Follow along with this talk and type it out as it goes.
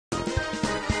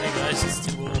guys, it's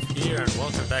Timberwolf here, and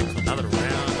welcome back to another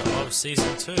round of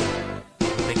Season 2.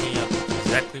 We're picking up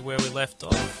exactly where we left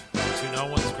off. To no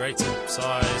one's great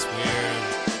size,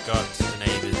 we've got the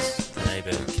neighbours. The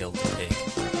neighbour killed the pig.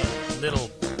 Little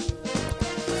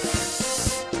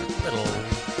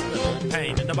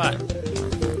pain in the butt.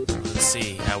 Let's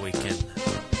see how we can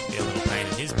be a little pain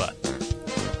in his butt.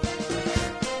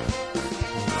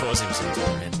 We'll cause him some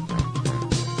torment.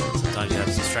 Sometimes you have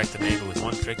to distract the neighbour with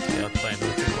one trick to be able to play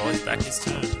another trick while he's back his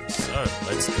turn. So,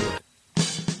 let's do it.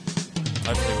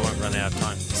 Hopefully we won't run out of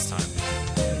time this time.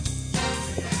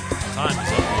 Time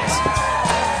is obvious.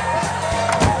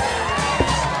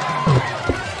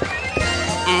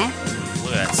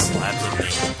 Look at that slabs of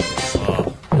meat. Oh,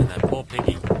 and that poor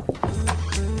piggy.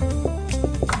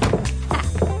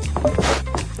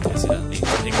 Guess he doesn't need the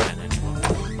pig man anymore.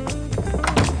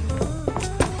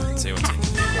 Let's see what's in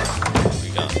here. What we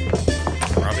got?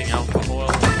 Rubbing alcohol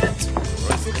and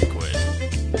growth liquid.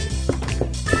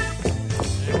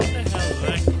 Hey, what the hell is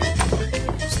that?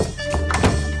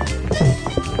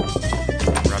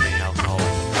 Rubbing alcohol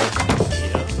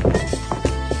here.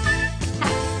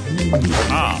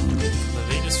 Ah, the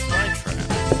Venus flytrap.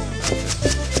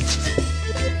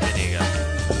 There you go.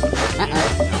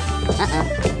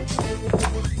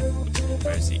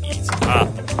 Where's he eating? Ah,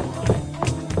 the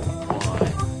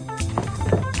wine.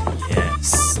 Yes,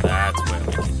 that's where we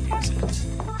can use it.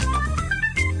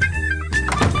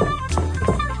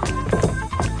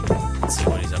 Let's see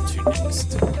what he's up to next.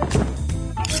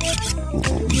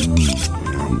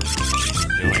 He's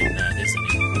doing that, isn't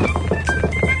he?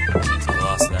 Let's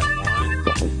glass that wine.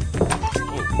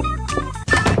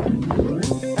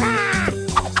 Oh.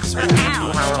 Spent too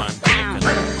much time talking.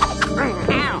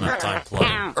 Enough time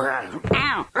plotting.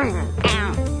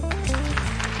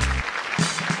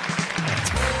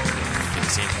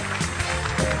 Fix him.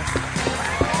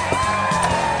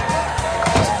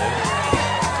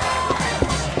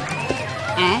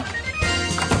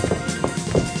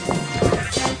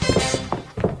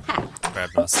 Grab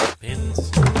my pins.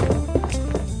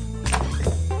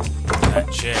 That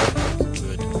chair,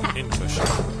 good pin cushion,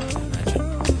 I imagine.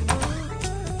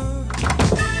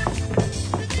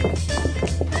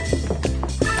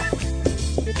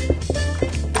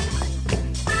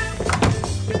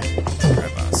 Let's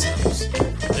grab ourselves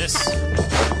this and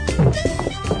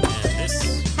this.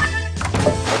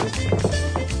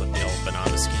 Put the old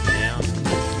banana skin down.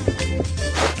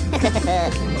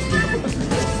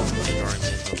 Throw him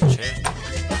into the chair.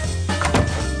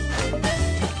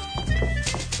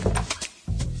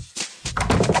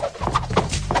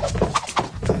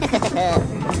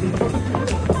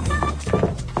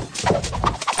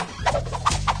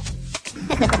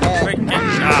 Quick, get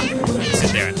shot.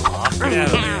 Sit there and laugh. Get out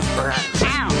of there.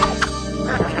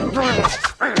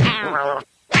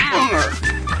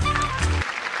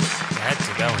 I had to go and split the bird. Had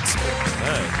to go and split the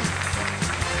bird.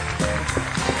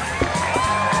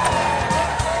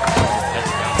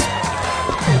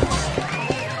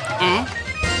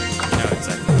 I know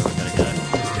exactly where we're going to go.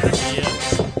 Here.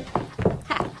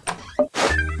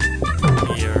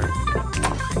 Here.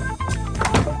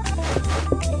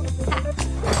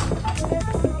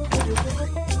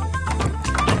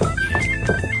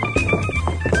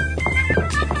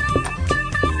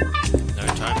 No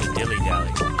time to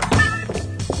dilly-dally.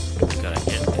 Gotta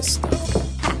get this stuff.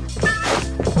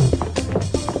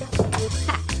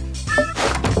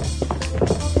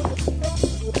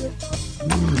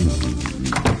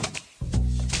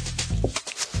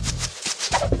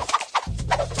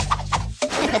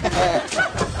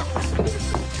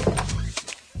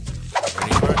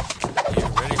 Ready for it? You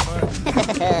ready for it?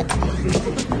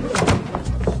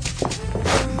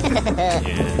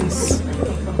 Yes.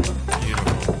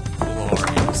 Beautiful.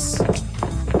 Glorious.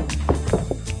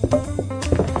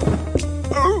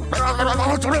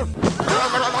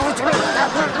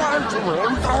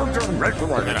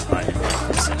 We're gonna hide it for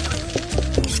a second.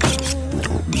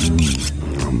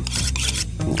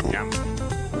 Yum.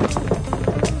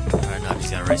 I don't know if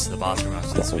he's gonna race to the bathroom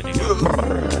after this video.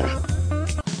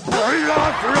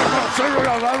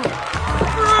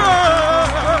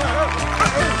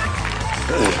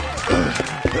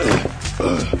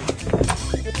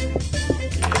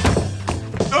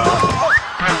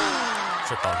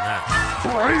 Trip on that.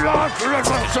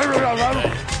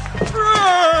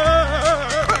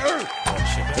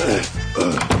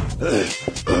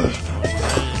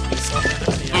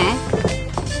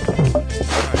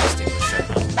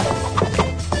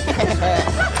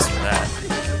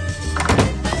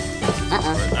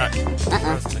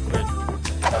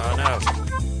 Oh no.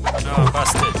 No, I'm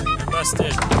busted. I'm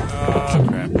busted. Oh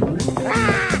crap.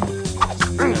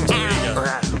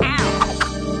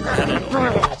 How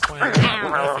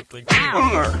blink too.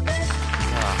 Alright,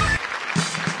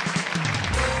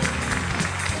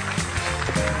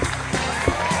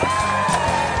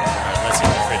 let's hit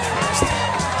the fridge first.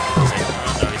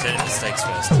 No, he's hitting the steaks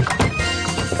first.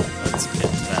 Let's get to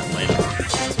that later.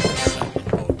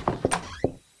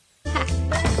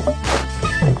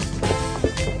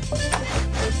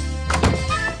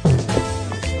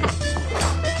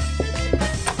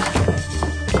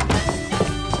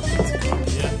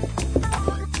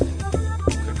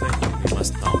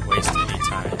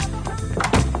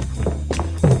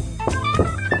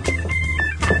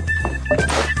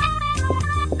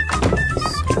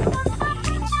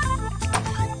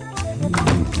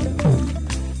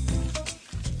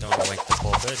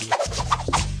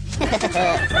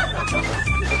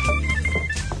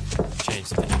 Change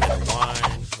the vinegar to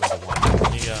wine, with the wine and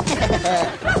vinegar.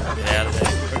 Get out of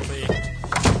there quickly.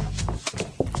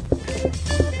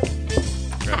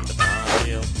 Grab the banana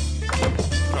peel. Put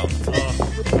it on the floor.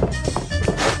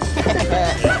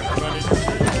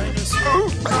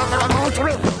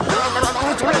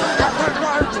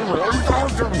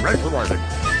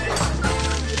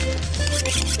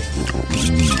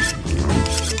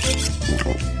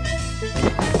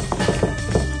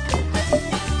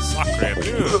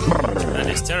 That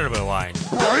is terrible wine.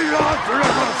 We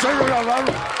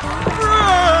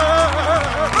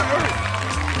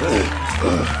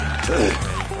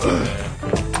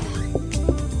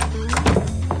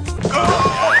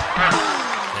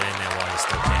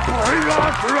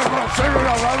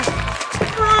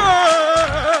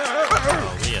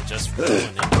are just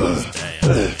ruining this day.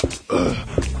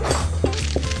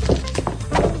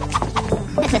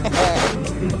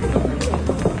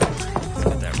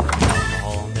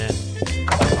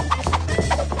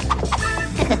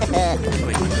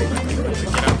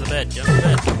 Get on the bed.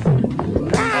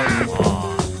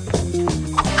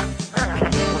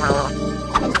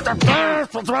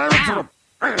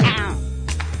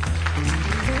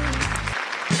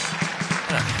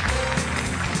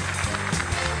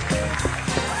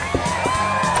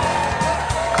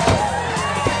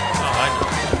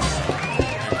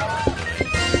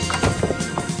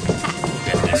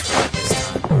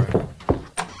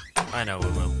 I know we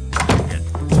will get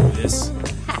through this.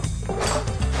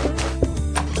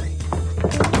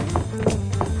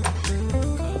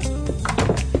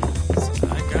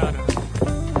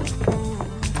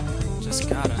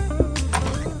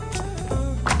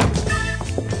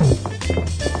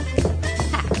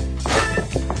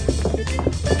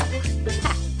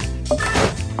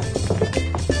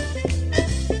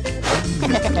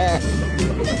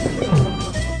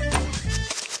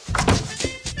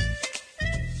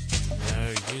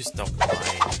 Stop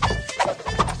lying.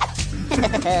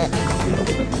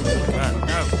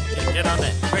 No, get on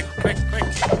there. Quick.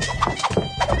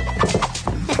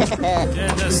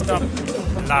 Yeah, just stop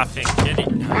laughing, kitty.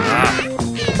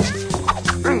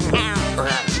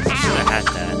 Should have had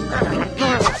that.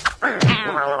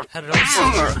 Had it all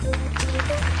summer.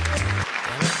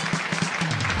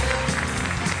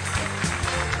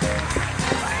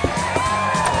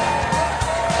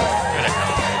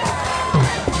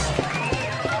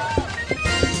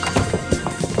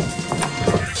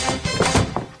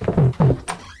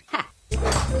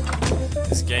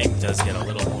 This game does get a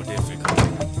little more difficult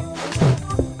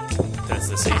as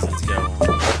the seasons go on.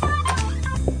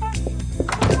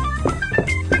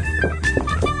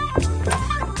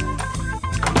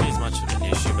 Not as much of an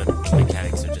issue, but the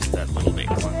mechanics are just that little bit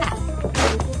clunky.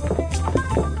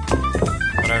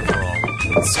 But overall,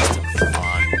 it's just a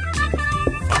fun game.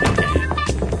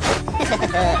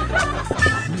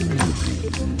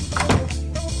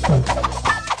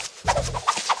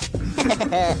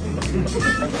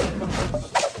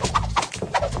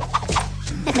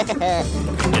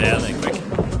 Get out of there quick.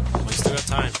 We still got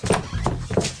time.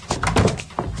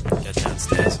 Get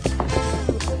downstairs.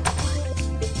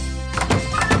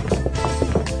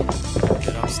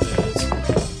 Get upstairs.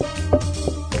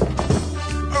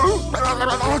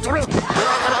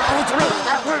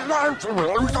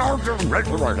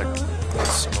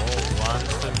 Small one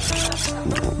for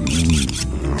me.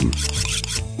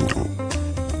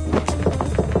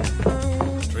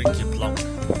 Drink your plonk.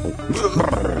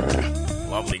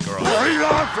 Lovely girl. And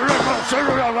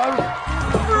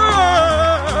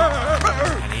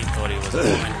he thought he was a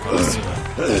fine connoisseur.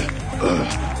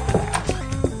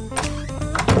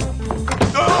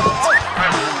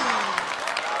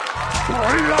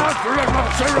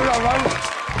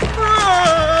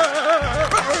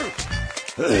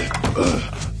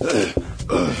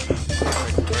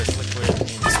 Where's liquid in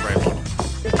the spray bottle?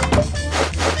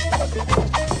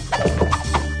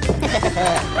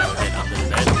 Get under the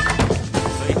bed.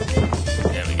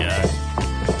 There we go.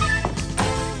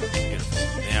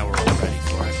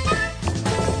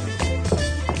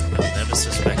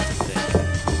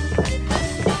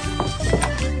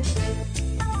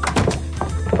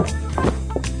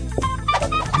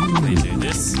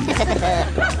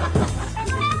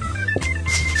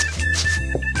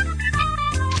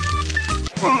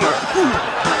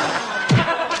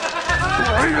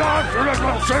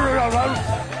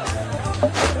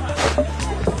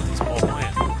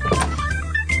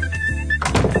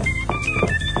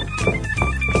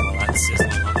 That's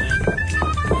sizzling on there.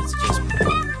 Let's just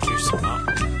juice them up.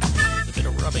 A bit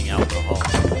of rubbing alcohol.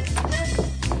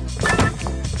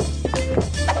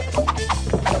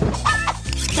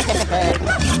 And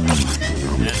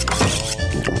we're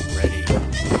all ready,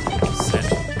 set,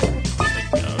 to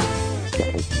go.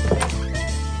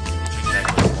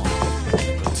 Exactly one.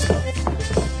 Good stuff.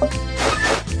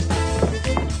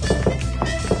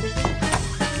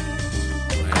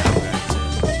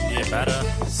 Batter,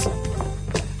 some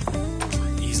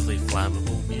easily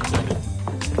flammable mutated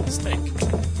steak.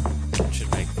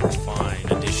 Should make for a fine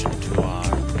addition to our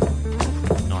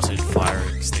knotted fire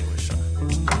extinguisher.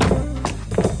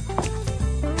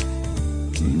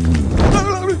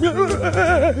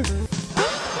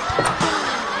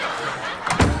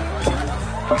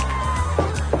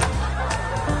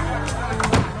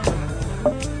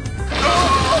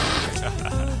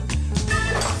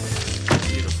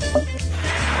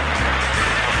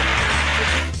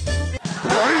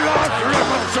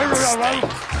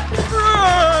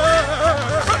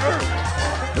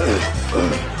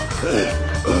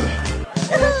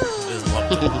 There's a lot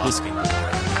more asking for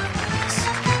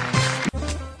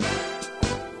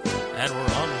and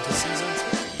we're on to season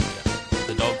 3.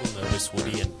 The dog will notice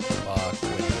Woody and bark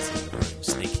when he's in the room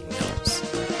sneaking helps.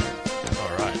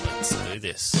 Alright, let's do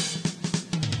this.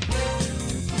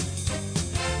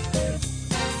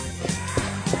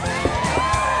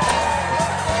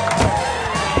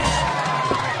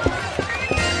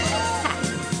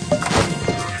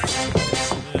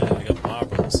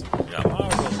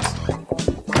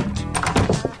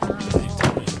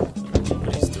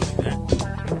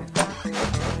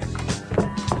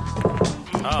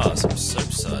 Some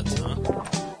soap suds, huh?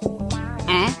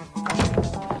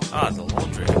 Ah, the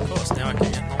laundry, of course. Now I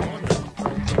can get the laundry.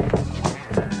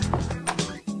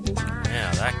 Now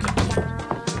that could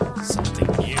be something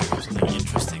new, something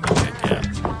interesting to check out.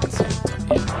 Let's see what's up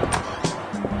here.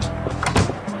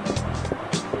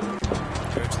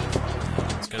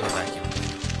 Let's go to the vacuum.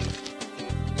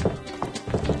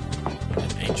 An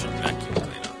ancient vacuum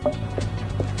cleaner.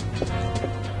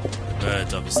 The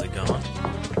bird's obviously gone.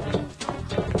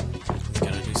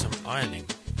 Ironing.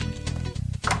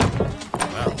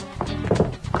 Well.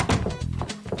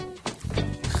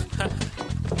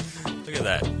 Look at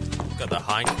that. Got the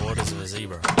hindquarters of a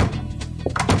zebra.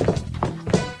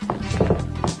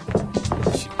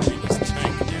 Should bring his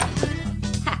tank down there.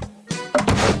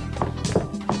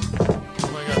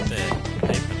 What have I got there?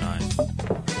 Paper knife.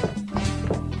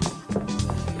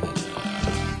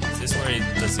 Is this where he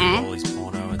does all his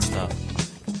porno and stuff?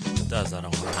 If it does, I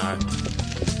don't want to know.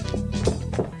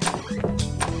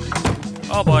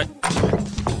 Oh boy.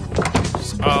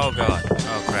 Oh god.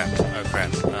 Oh crap. Oh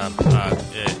crap.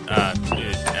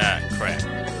 Crap.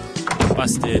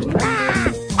 Busted. I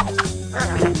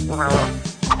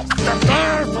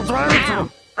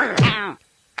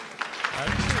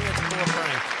didn't think it's a poor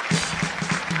prank.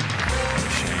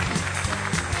 Shame.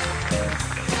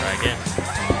 Try again.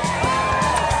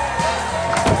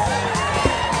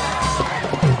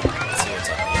 Let's see what's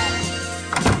up here.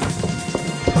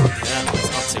 Yeah, let's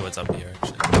not see what's up here.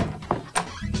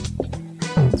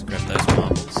 Let's grab those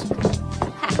marbles.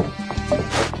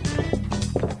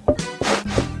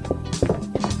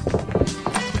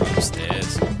 Go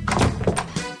upstairs.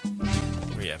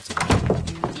 We have to go.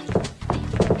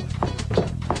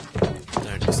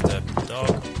 Don't disturb the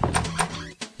dog.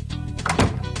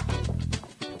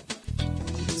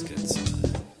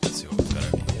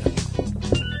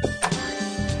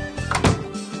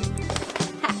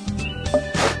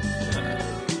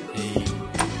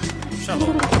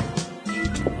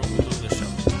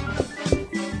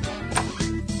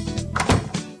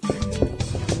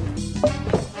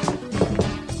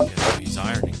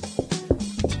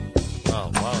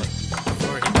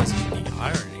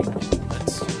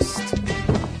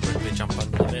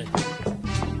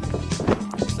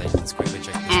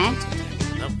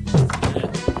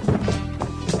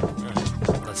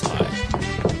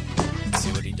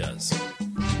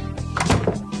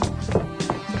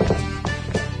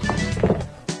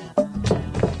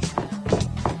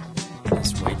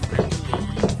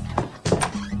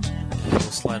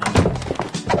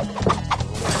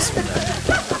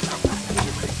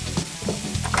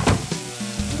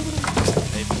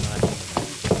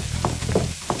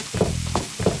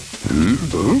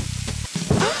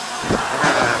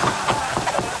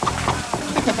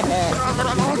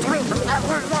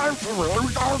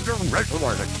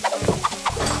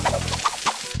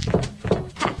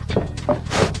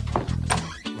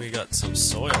 We got some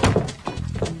soil.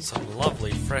 Some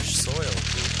lovely fresh soil.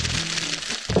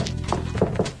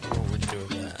 What would we do with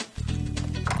that?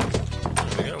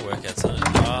 We gotta work out something.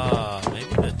 Ah,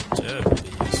 maybe the dirt would be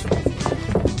useful.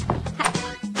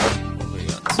 We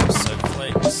got some soap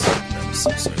flakes. Grab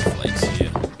some soap flakes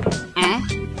here.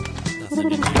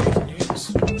 Nothing in here we can use.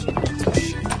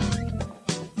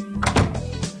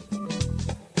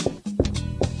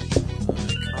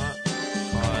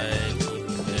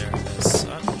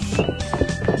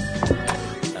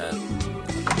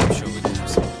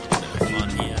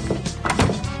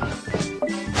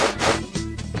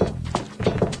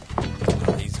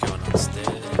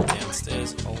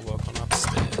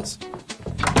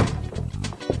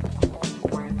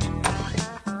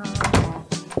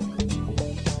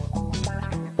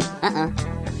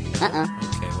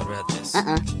 Okay, what about this?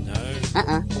 No.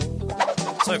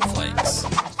 Soap flakes.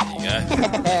 There you go.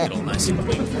 Make it all nice and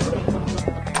clean.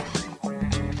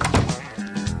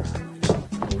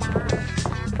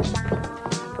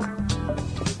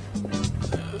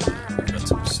 Got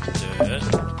some dirt.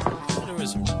 There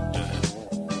is some dirt.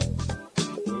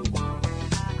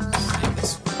 See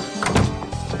this one.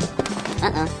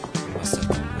 Must have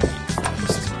been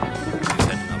first. He's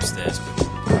heading upstairs quickly.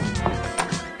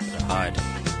 Hide.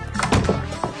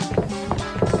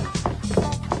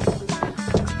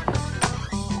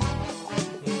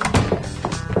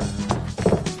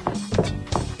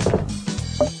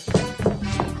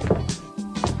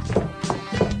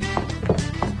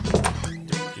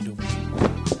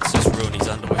 Let's just ruin his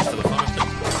underwear for the fun of it.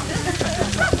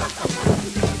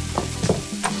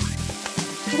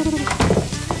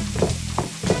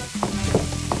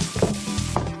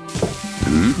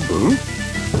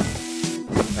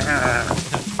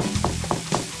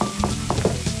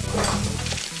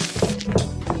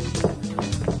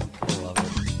 Love it.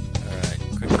 Alright,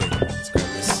 quickly, let's grab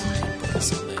this and put this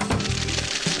on there.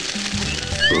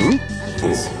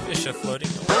 These fish are floating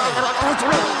away.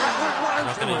 I'm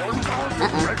not gonna use them.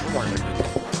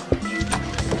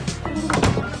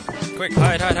 Quick,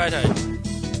 hide. Hide.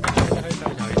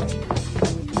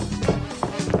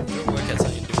 Don't work out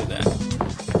something to do with that.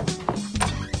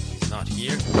 He's not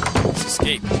here. Let's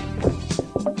escape.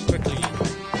 Quickly.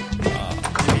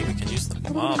 Maybe we can use the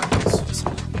marbles or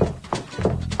something.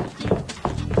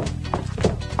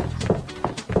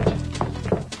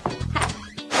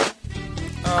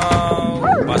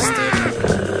 Oh, busted.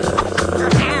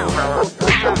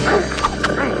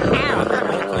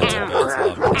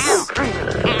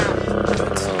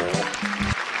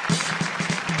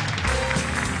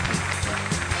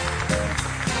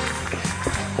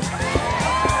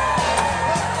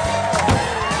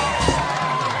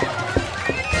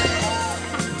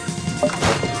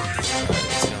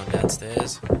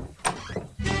 Downstairs.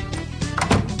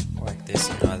 Like this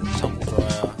in either the tumble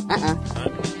dryer.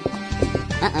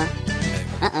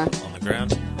 On the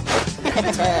ground.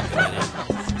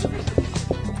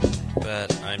 But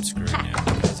I'm screwed now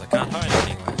because I can't hide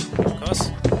anywhere. Of course.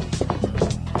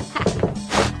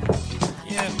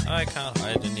 Yeah, I can't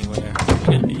hide anywhere. I'm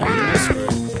gonna be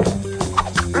screwed.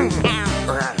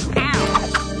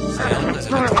 So the only place I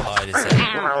can hide is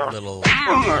that little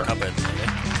cupboard there.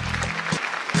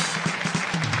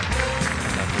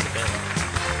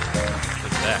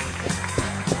 That.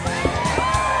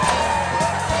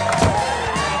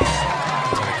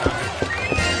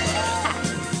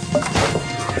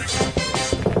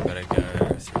 Better go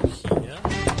through here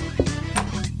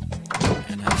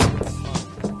and have some fun.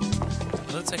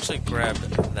 Let's actually grab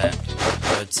that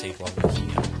bird seed while we're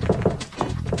here.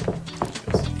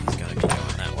 He's going to be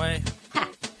going that way.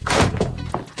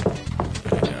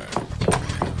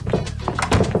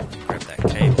 Grab that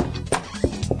cable.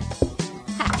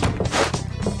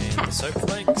 Soap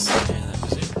flakes, and that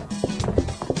was it.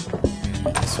 Go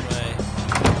this way,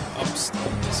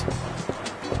 upstairs.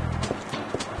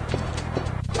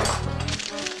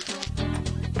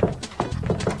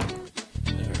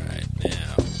 Alright,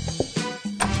 now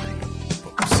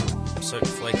put some soap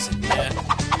flakes in there.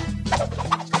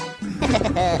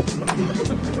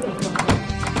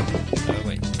 Oh,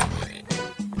 wait.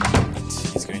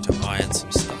 He's going to iron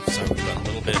some stuff, so we've got a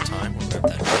little bit of time. We'll grab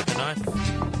that paper knife.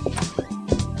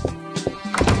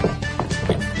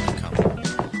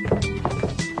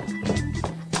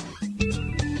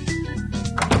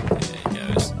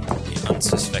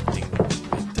 Unsuspecting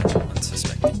victim.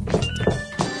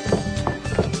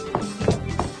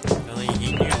 If only he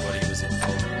knew what he was in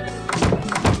for.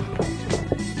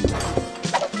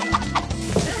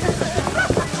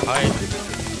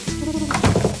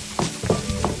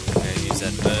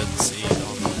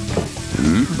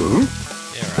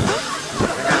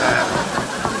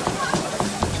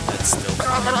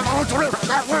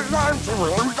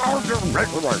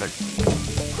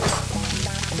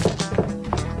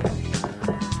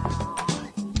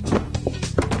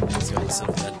 See what's in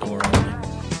that door open.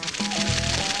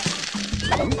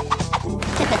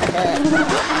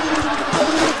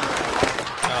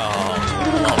 Oh,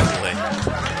 lovely.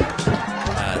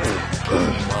 That's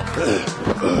lovely.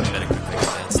 Better quickly get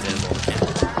downstairs while we can.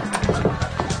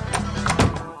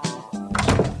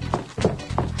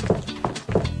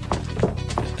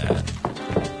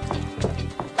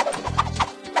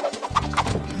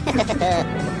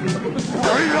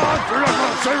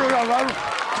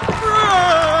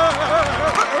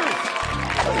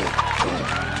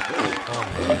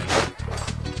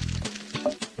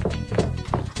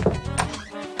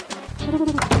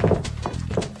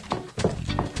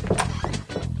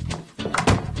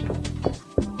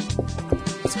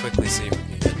 Let's quickly see if we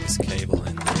can get this cable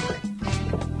in.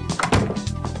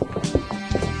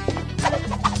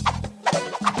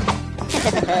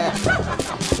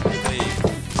 Quickly.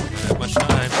 We don't have much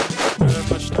time. We don't have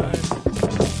much time.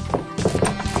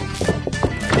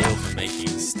 Ideal for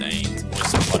making stains,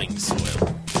 moist potting soil.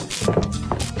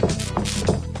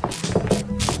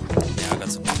 Now I've got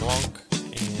some plonk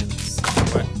and some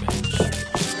workbench.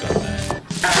 Just got that.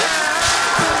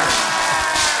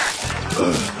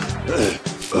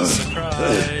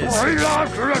 Surprise!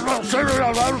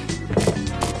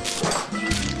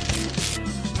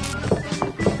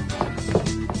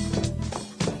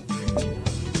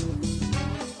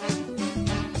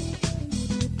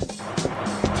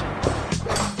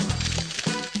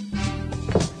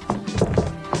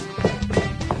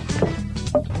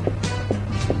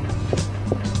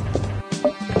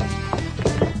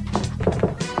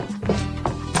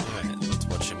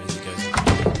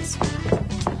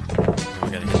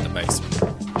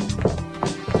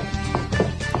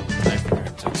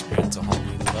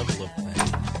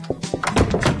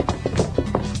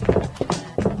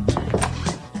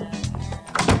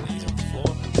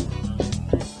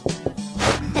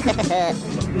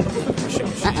 Washing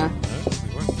machine. No,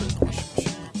 we weren't putting the washing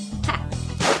machine on.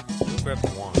 We'll grab the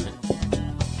wine.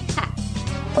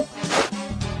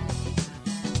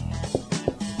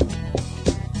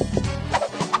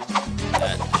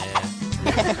 That there.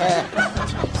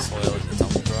 Soil in the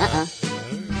tumble dryer.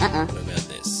 No. What about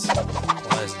this?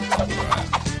 Why is the tumble dryer?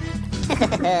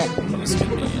 This could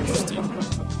be interesting. What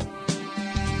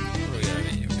do we got over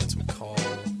here? We've got some coal,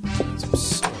 some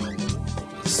soil.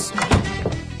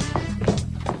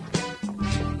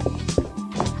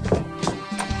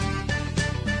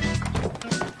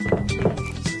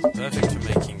 Perfect for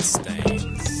making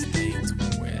stains. Stains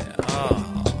where? Oh.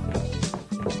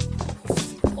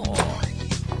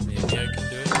 Maybe I can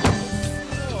do it.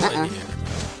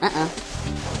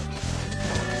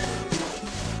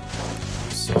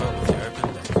 Soil with the open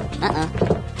deck.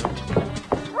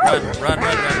 Run.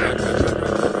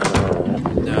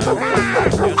 No.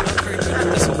 You're not very good at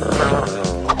this one.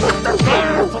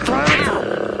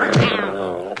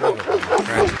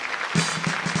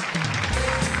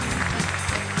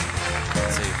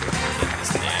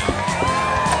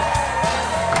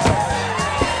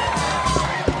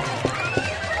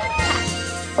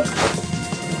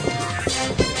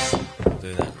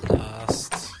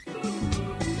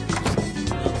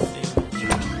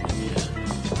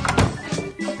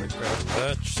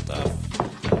 Stuff.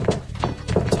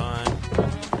 Time.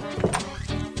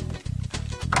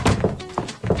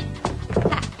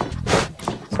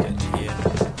 Let's get in here.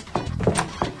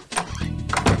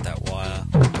 Grab that wire.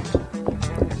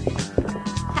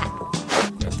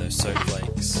 Grab those soap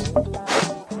flakes.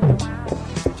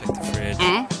 Check the fridge. No,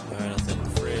 nothing in the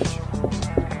fridge.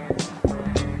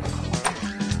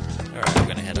 Alright, we're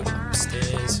gonna head up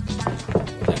upstairs.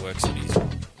 That works on his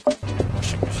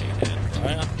washing machine and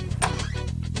dryer.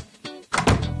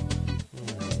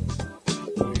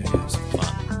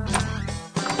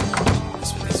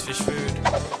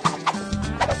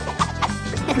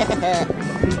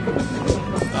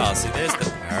 Oh, see, there's the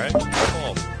parrot.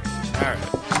 Oh, parrot.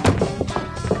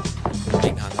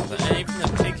 Big hunter, and even the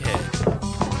big head.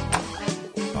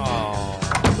 Oh,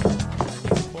 and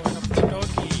he's pulling up the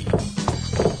doggy.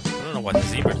 I don't know why the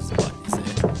zebra doesn't like this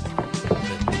there.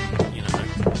 But, you know,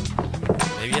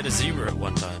 maybe he had a zebra at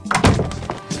one time.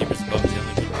 Zebra's above the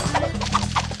only good one.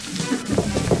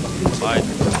 Bye.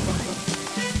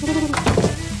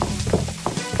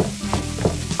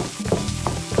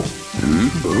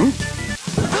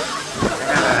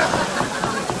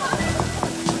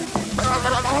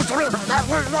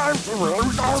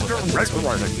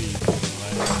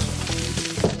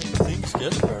 Things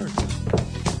get hurt.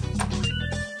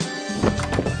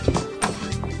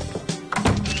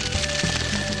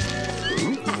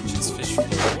 Which is fish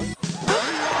food.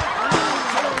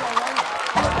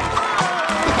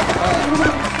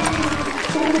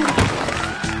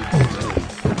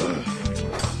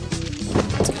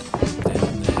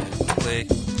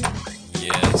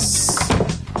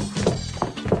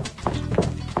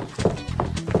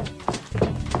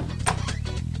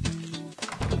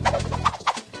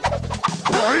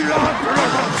 Yeah,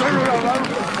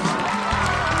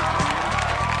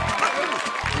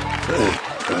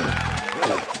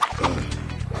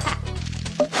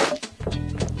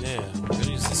 I'm gonna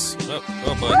use this.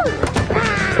 Oh boy.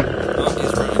 Oh,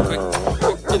 he's running quick.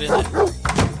 Get in there.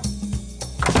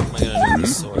 What am I gonna do with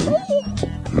this soil?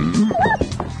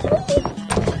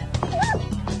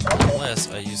 Unless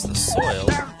I use the soil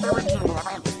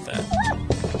with that.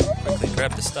 Quickly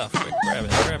grab the stuff. Quick, grab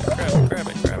it.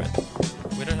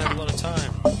 We don't have a lot of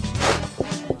time. We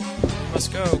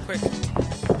must go, quick. Get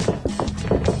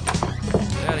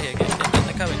out of here. Get in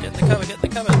the cupboard. Get in the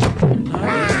cupboard.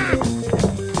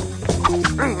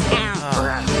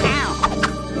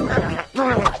 No.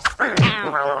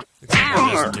 Looks like I'm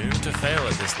just doomed to fail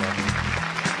at this level.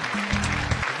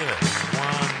 Look at it. One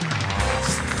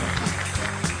last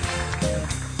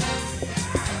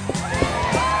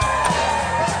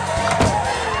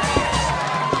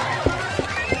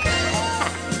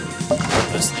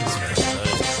those things are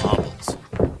those marbles.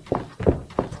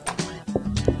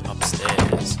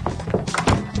 Upstairs.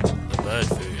 The bird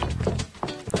food.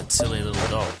 That silly little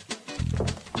dog.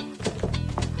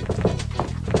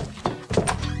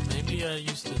 Maybe I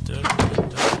used the dirt.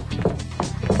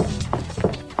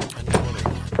 I know what it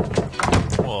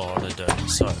was. Oh, the dirt and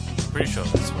soap. Pretty sure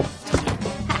that's what I have to do.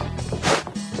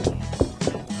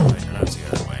 Oh wait, I don't have to go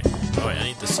that way. Oh wait, I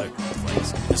need the soap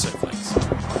flakes. The soap flakes.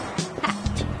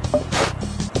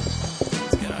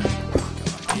 Let's go up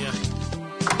here.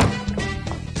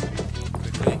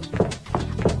 Quickly.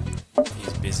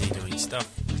 He's busy doing stuff.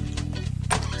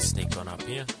 Sneak on up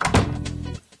here.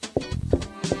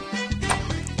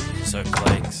 Soap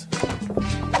flakes.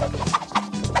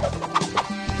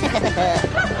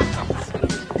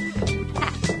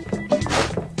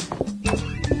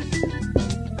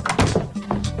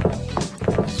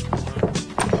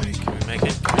 Wait, can we make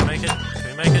it? Can we make it? Can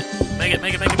we make it?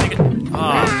 Make it!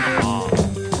 Oh, come on.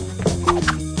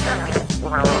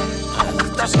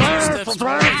 Just 2 steps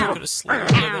more. You could have slid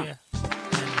over there.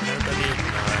 And nobody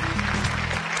ignored.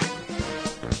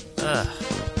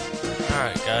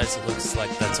 Alright guys, it looks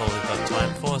like that's all we've got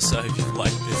time for, so if you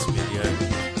like this video,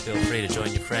 feel free to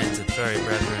join your friends and furry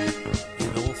brethren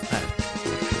in the wolf pack.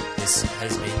 This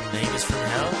has been Neighbours from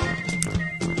Hell.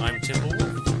 I'm Timberwolf.